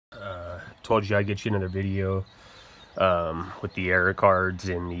told you I'd get you another video with the error cards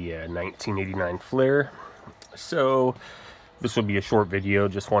in the 1989 Flair. So this will be a short video.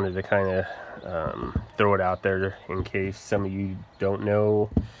 Just wanted to kind of throw it out there in case some of you don't know,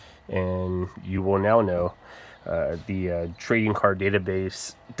 and you will now know. The trading card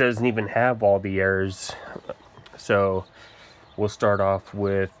database doesn't even have all the errors. So we'll start off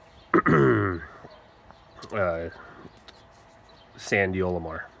with Sandy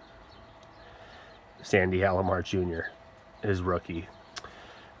Alomar. Sandy Alomar Jr., his rookie.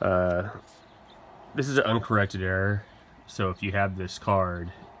 This is an uncorrected error, so if you have this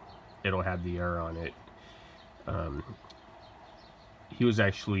card, it'll have the error on it. He was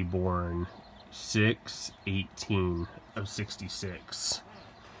actually born 6/18 of 66,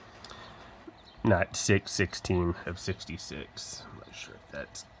 not 6/16 of 66. I'm not sure if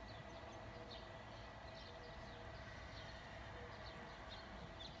that's...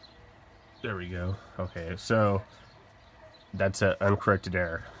 There we go. Okay, so that's an uncorrected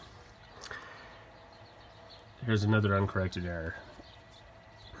error. Here's another uncorrected error.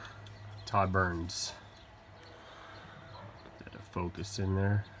 Todd Burns. Get a focus in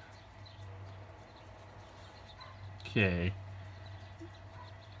there. Okay.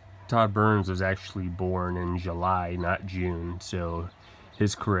 Todd Burns was actually born in July, not June, so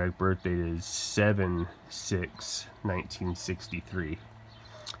his correct birth date is 7/6/1963.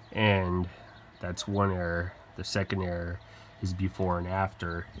 And that's one error. The second error is before and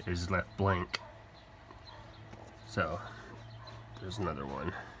after is left blank. So there's another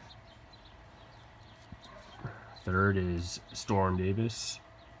one. Third is Storm Davis.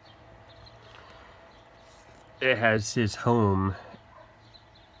 It has his home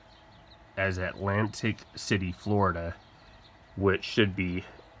as Atlantic City, Florida, which should be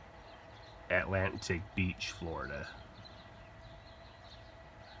Atlantic Beach, Florida.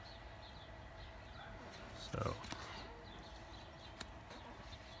 So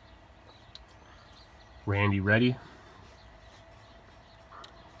Randy ready?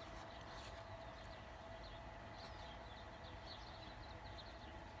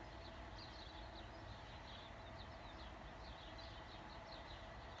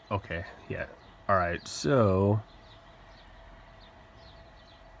 Okay, yeah. All right, so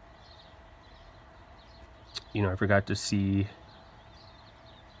I forgot to see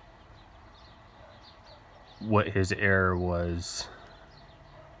what his error was.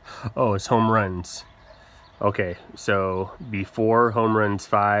 Oh, it's home runs. Okay, so before home runs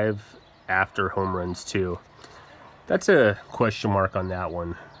 5, after home runs 2. That's a question mark on that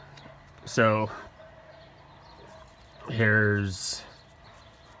one. So here's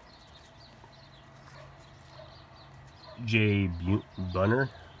Jay Bunner.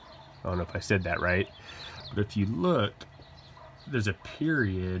 I don't know if I said that right, but if you look, there's a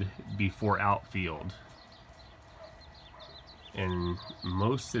period before outfield, and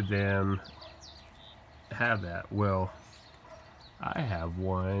most of them have that. Well, I have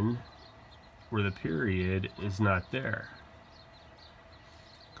one where the period is not there.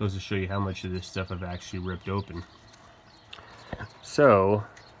 Goes to show you how much of this stuff I've actually ripped open. So,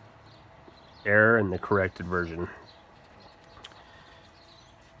 error in the corrected version.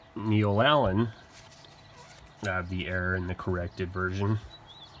 Neil Allen, the error in the corrected version.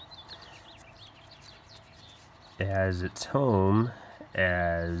 It has its home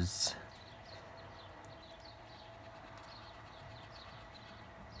as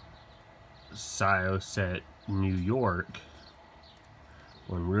Syosset, New York,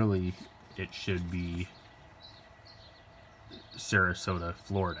 when really it should be Sarasota,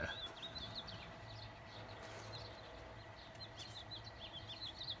 Florida.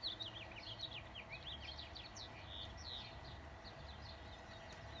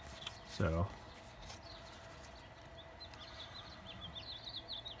 So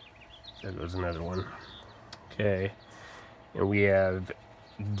there goes another one. Okay, and we have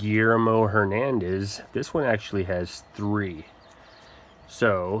Guillermo Hernandez. This one actually has 3.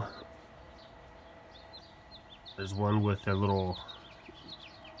 So there's one with a little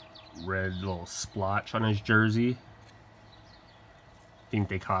red little splotch on his jersey. I think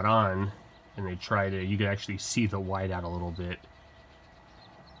they caught on, and they tried to, you can actually see the white out a little bit.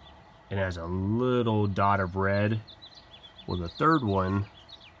 It has a little dot of red. Well, the third one,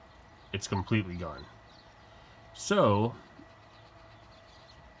 it's completely gone. So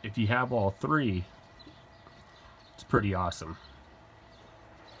if you have all 3, it's pretty awesome.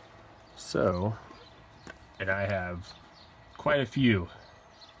 So, and I have quite a few.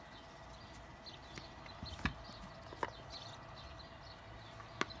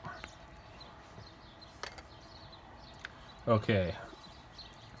 Okay.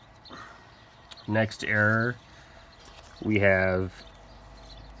 Next error, we have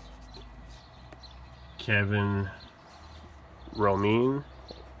Kevin Romine.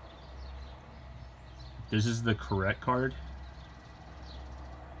 This is the correct card.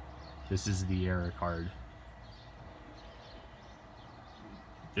 This is the error card.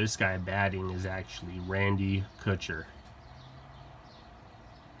 This guy batting is actually Randy Kutcher.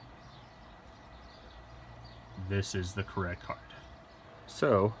 This is the correct card.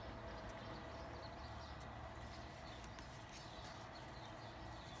 So,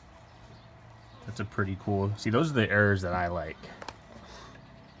 that's a pretty cool. See, those are the errors that I like.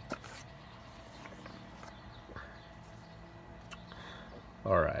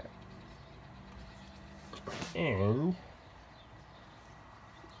 All right. And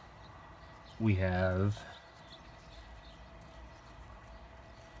we have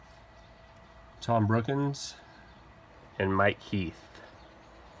Tom Brookens and Mike Heath.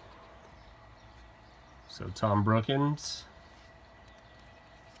 So Tom Brookens,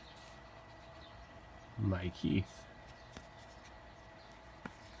 Mike Heath,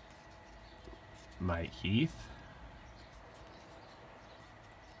 Mike Heath,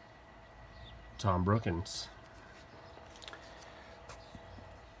 Tom Brookens.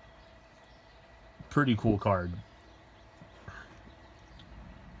 Pretty cool card.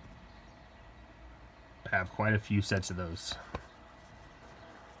 I have quite a few sets of those.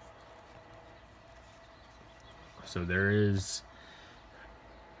 So there is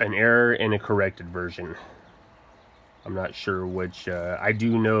an error and a corrected version. I'm not sure which. I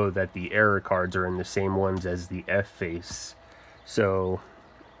do know that the error cards are in the same ones as the F face. So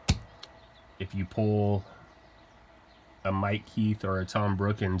if you pull a Mike Heath or a Tom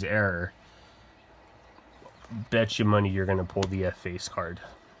Brookens error, bet you money you're going to pull the F face card.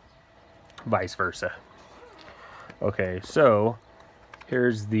 Vice versa. Okay, so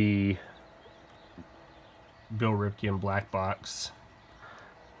here's the Bill Ripken black box.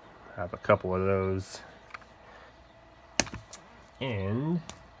 I have a couple of those. And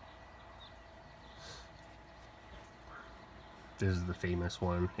this is the famous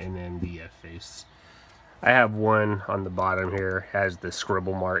one, and then the F face. I have one on the bottom here, has the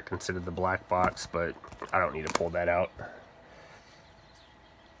scribble mark instead of the black box, but I don't need to pull that out.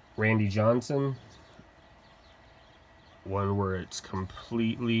 Randy Johnson, one where it's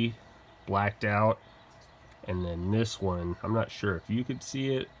completely blacked out. And then this one, I'm not sure if you could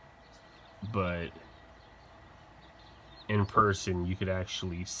see it, but in person you could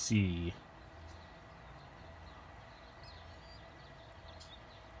actually see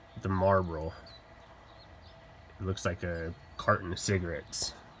the Marlboro. It looks like a carton of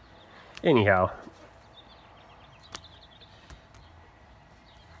cigarettes. Anyhow,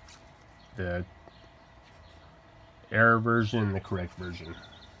 the error version and the correct version.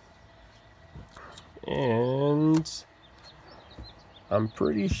 And I'm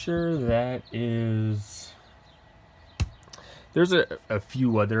pretty sure that is... There's a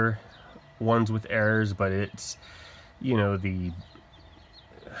few other ones with errors, but it's, you know, the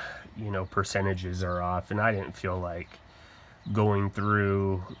percentages are off, and I didn't feel like going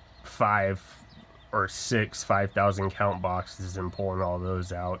through 5 or 6 5,000 count boxes and pulling all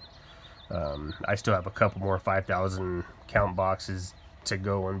those out. I still have a couple more 5,000 count boxes to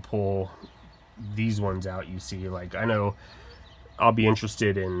go and pull these ones out. You see, like, I know I'll be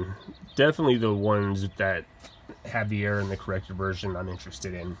interested in definitely the ones that have the error in the corrected version. I'm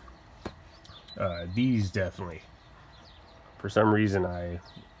interested in these, definitely. For some reason I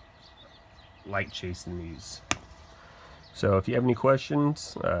like chasing these. So if you have any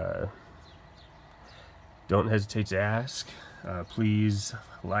questions, don't hesitate to ask. Please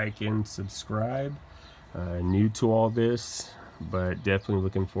like and subscribe. New to all this, but definitely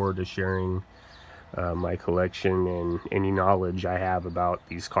looking forward to sharing my collection and any knowledge I have about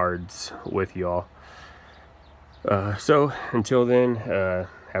these cards with y'all. So until then,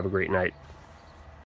 have a great night.